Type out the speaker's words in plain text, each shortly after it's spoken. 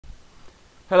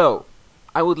Hello,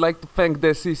 I would like to thank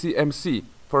the CCMC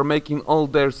for making all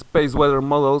their space weather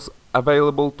models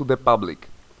available to the public.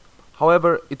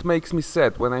 However, it makes me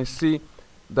sad when I see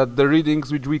that the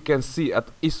readings which we can see at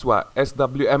ISWA,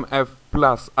 SWMF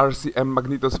plus RCM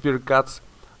magnetosphere cuts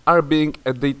are being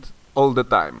edited all the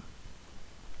time.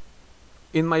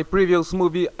 In my previous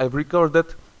movie I've recorded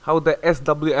how the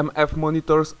SWMF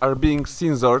monitors are being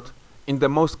censored in the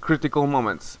most critical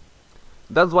moments.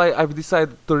 That's why I've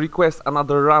decided to request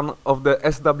another run of the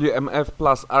SWMF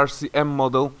plus RCM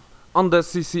model on the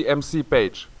CCMC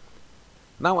page.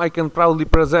 Now I can proudly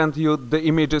present you the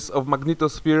images of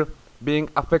magnetosphere being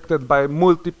affected by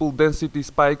multiple density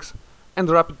spikes and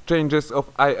rapid changes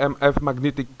of IMF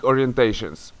magnetic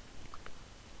orientations.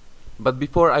 But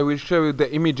before I will show you the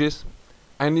images,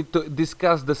 I need to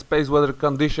discuss the space weather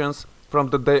conditions from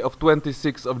the day of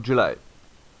 26th of July.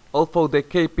 Although the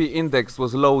KP index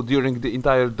was low during the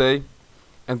entire day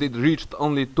and it reached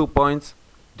only 2 points,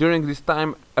 during this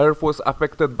time Earth was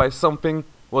affected by something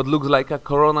what looks like a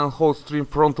coronal hole stream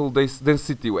frontal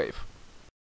density wave.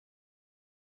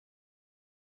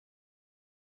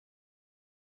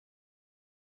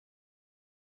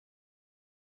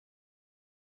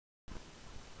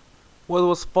 What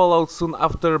was followed soon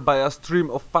after by a stream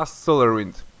of fast solar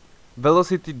wind.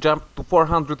 Velocity jumped to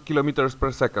 400 km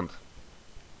per second.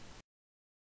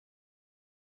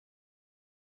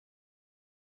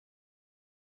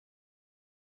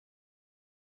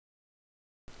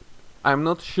 I'm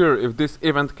not sure if this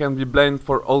event can be blamed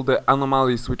for all the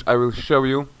anomalies which I will show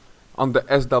you on the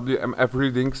SWMF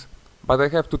readings, but I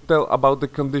have to tell about the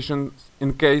conditions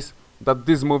in case that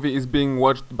this movie is being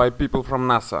watched by people from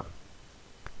NASA.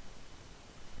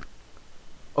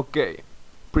 Okay,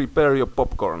 prepare your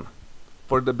popcorn.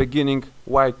 For the beginning,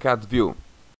 Y-cut view.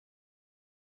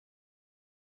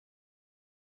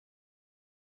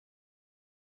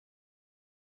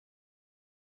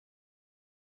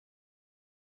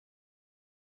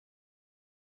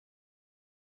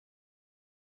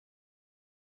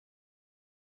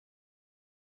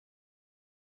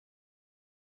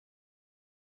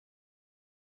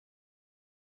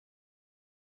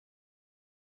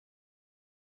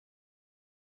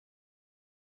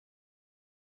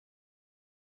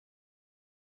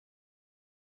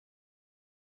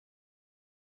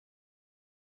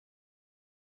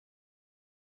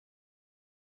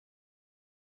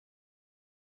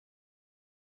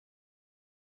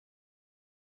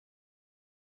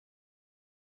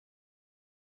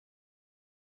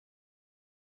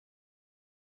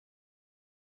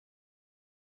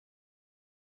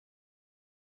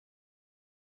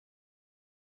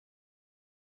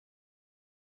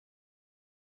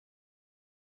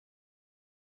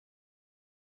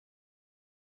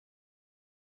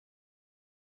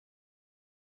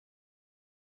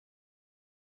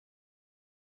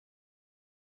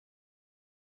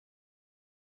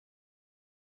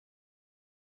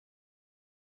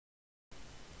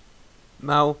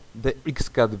 Now the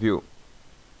X-cut view.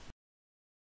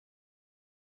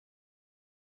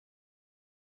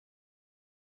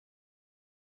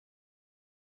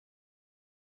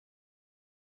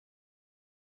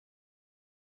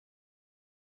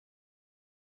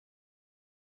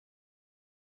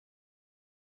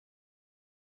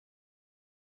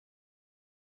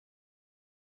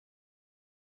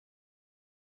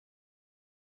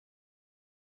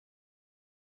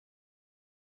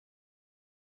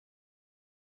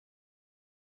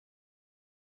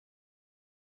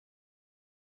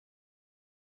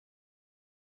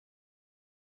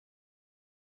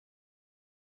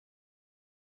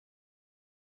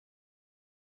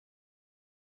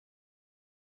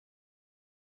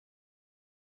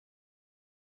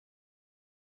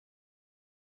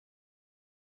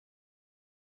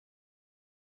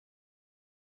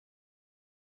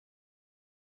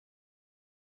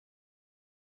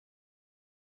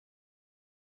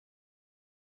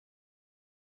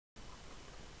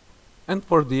 And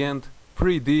for the end,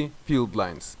 3D field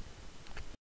lines.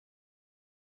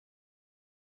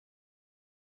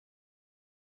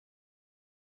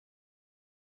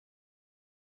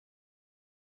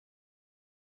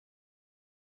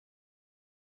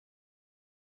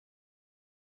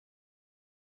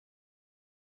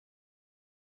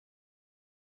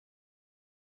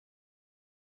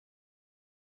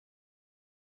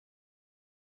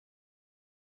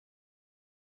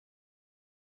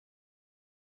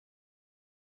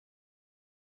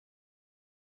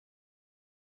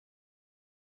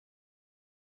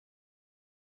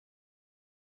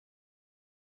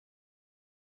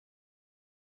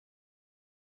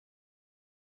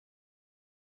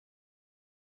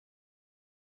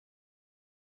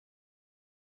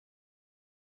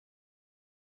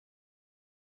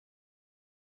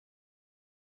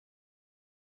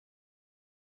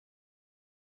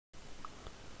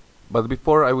 But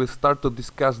before I will start to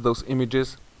discuss those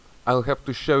images, I'll have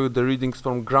to show you the readings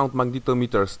from ground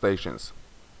magnetometer stations.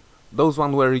 Those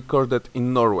ones were recorded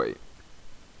in Norway.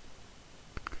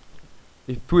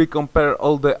 If we compare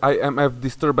all the IMF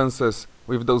disturbances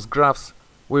with those graphs,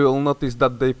 we will notice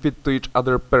that they fit to each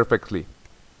other perfectly.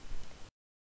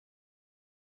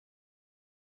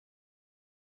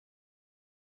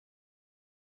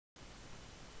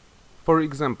 For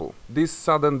example, this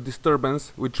sudden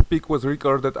disturbance, which peak was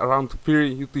recorded around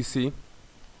 3 UTC,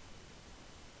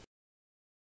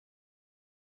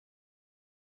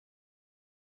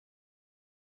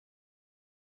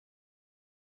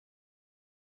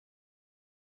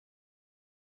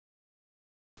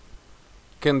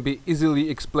 can be easily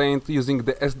explained using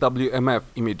the SWMF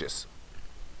images.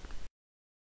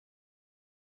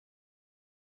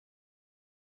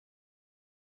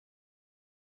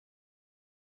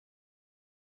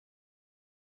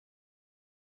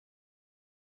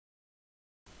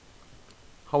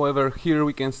 However, here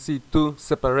we can see two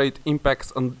separate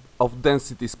impacts of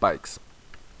density spikes.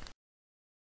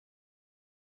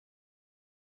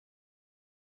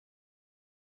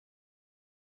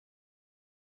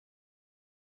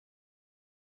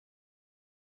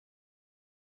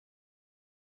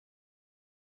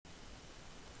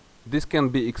 This can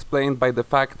be explained by the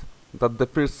fact that the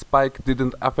first spike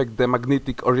didn't affect the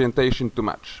magnetic orientation too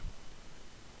much.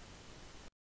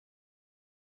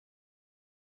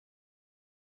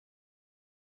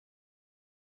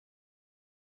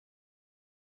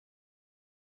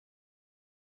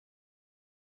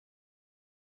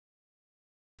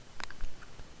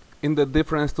 In the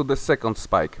difference to the second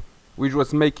spike, which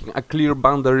was making a clear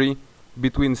boundary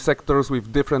between sectors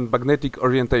with different magnetic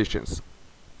orientations.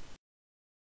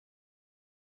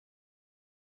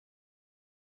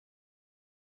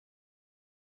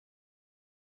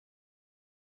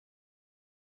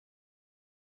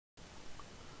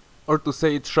 Or to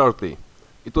say it shortly,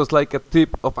 it was like a tip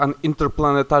of an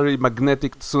interplanetary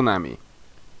magnetic tsunami.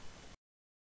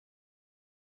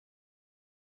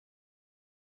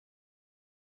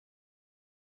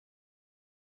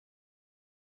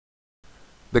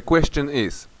 The question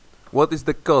is, what is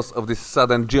the cause of this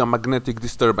sudden geomagnetic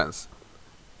disturbance?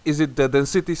 Is it the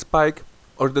density spike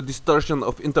or the distortion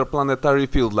of interplanetary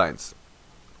field lines?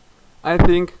 I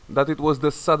think that it was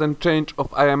the sudden change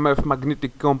of IMF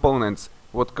magnetic components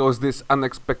what caused this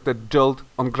unexpected jolt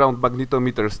on ground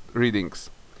magnetometer readings.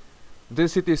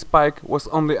 Density spike was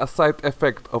only a side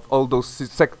effect of all those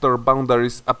sector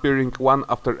boundaries appearing one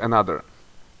after another.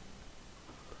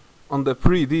 On the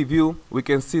 3D view, we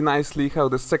can see nicely how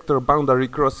the sector boundary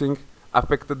crossing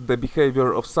affected the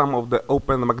behavior of some of the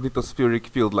open magnetospheric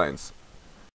field lines.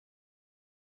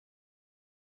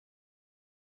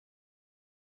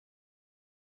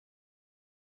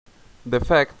 The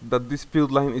fact that this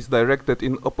field line is directed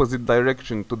in opposite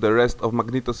direction to the rest of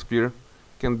magnetosphere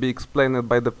can be explained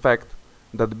by the fact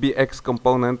that BX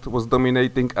component was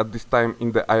dominating at this time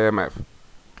in the IMF.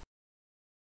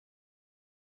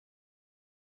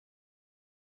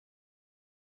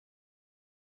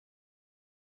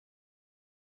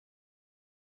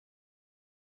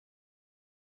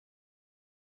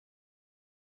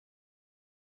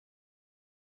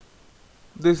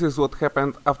 This is what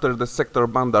happened after the sector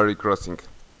boundary crossing.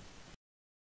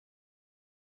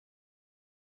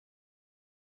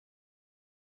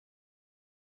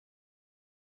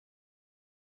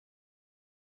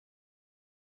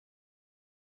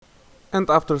 And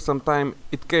after some time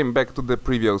it came back to the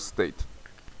previous state.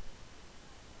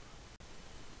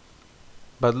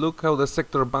 But look how the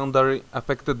sector boundary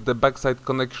affected the backside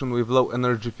connection with low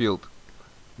energy field.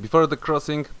 Before the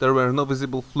crossing there were no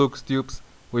visible flux tubes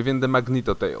within the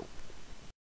magnetotail.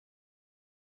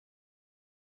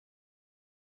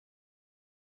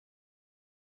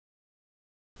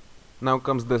 Now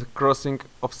comes the crossing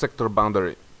of sector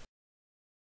boundary.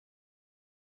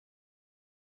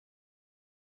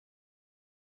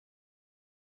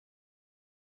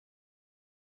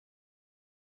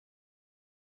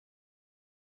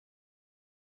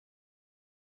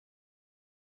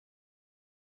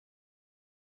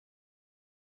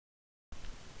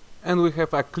 And we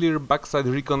have a clear backside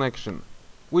reconnection,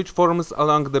 which forms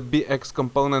along the BX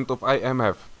component of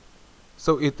IMF,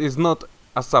 so it is not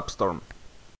a substorm.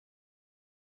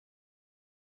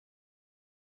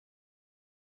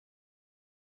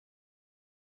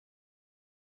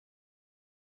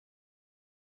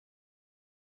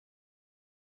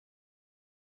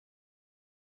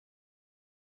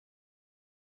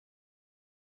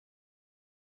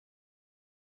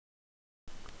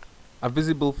 A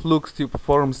visible flux tube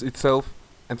forms itself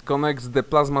and connects the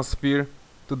plasma sphere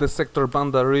to the sector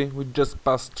boundary which just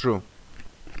passed through.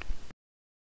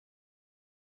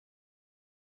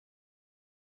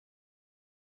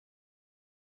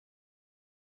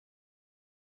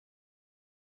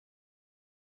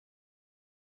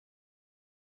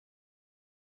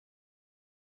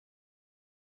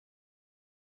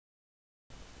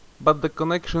 but the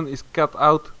connection is cut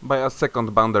out by a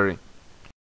second boundary.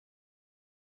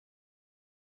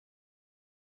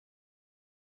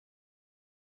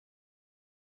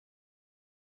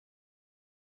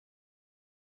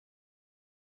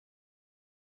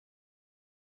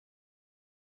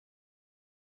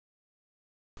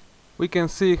 We can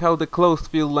see how the closed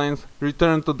field lines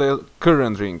return to the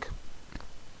current ring.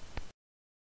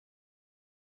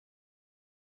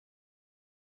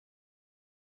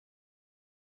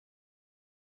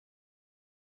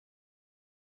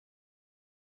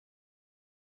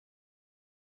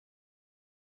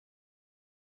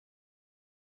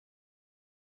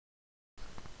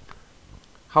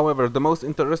 However, the most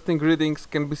interesting readings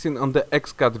can be seen on the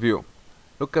X-cut view.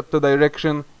 Look at the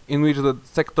direction in which the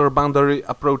sector boundary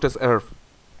approaches Earth.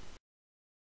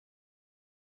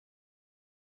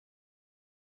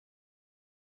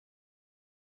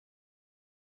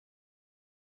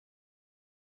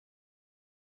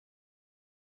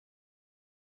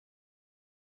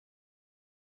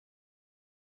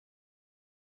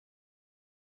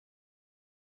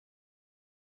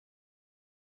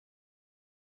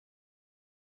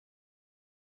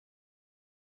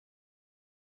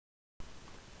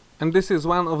 And this is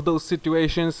one of those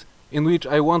situations in which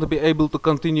I won't be able to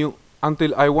continue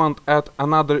until I won't add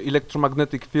another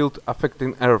electromagnetic field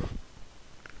affecting Earth.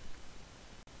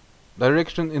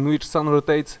 Direction in which Sun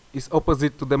rotates is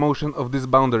opposite to the motion of this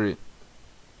boundary.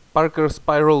 Parker's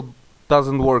spiral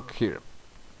doesn't work here.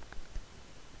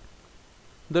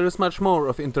 There is much more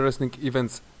of interesting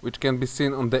events which can be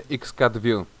seen on the X-cut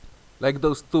view, like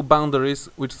those two boundaries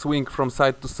which swing from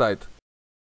side to side.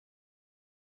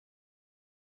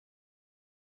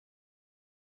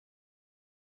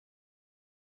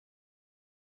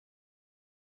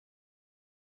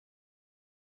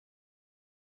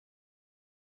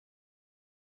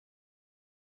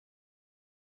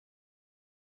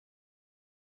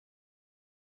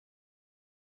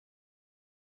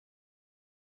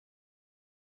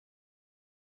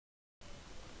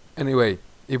 Anyway,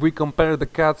 if we compare the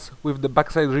cuts with the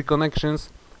backside reconnections,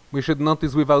 we should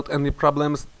notice without any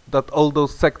problems that all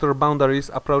those sector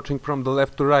boundaries approaching from the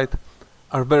left to right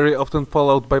are very often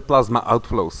followed by plasma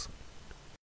outflows.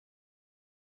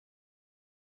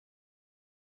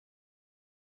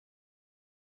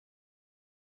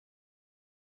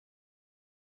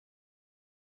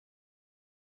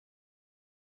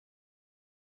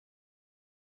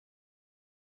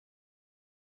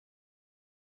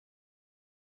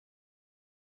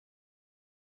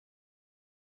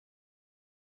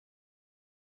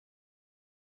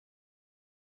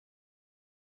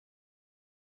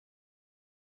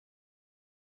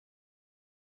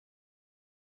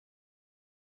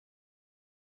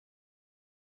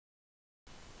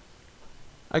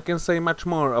 I can say much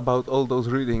more about all those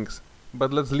readings,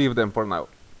 but let's leave them for now.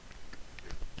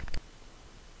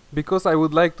 Because I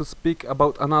would like to speak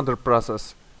about another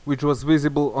process, which was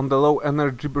visible on the low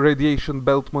energy radiation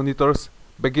belt monitors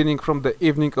beginning from the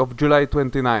evening of July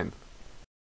 29.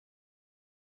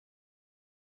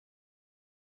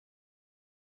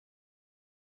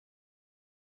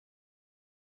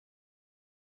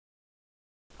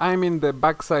 I mean the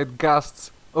backside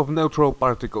gusts of neutral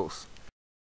particles.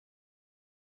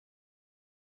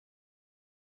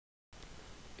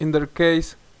 In their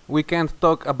case, we can't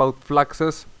talk about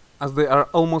fluxes, as they are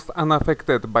almost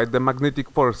unaffected by the magnetic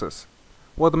forces,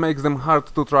 what makes them hard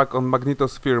to track on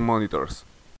magnetosphere monitors.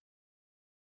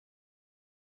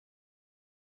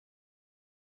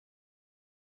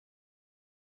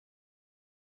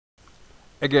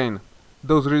 Again,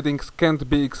 those readings can't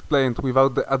be explained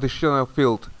without the additional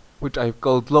field, which I've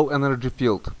called low energy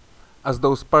field, as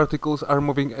those particles are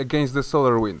moving against the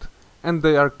solar wind, and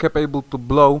they are capable to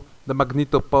blow the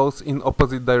magnetopoles in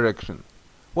opposite direction.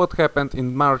 What happened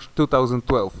in March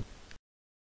 2012?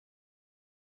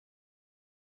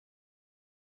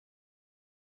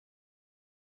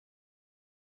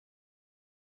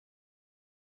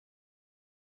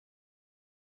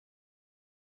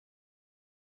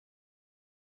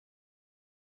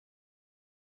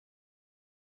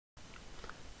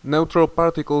 Neutral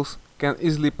particles can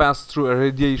easily pass through a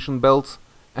radiation belt,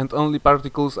 and only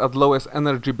particles at lowest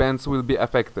energy bands will be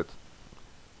affected.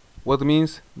 What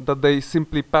means that they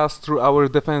simply pass through our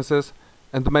defenses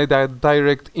and made a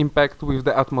direct impact with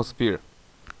the atmosphere.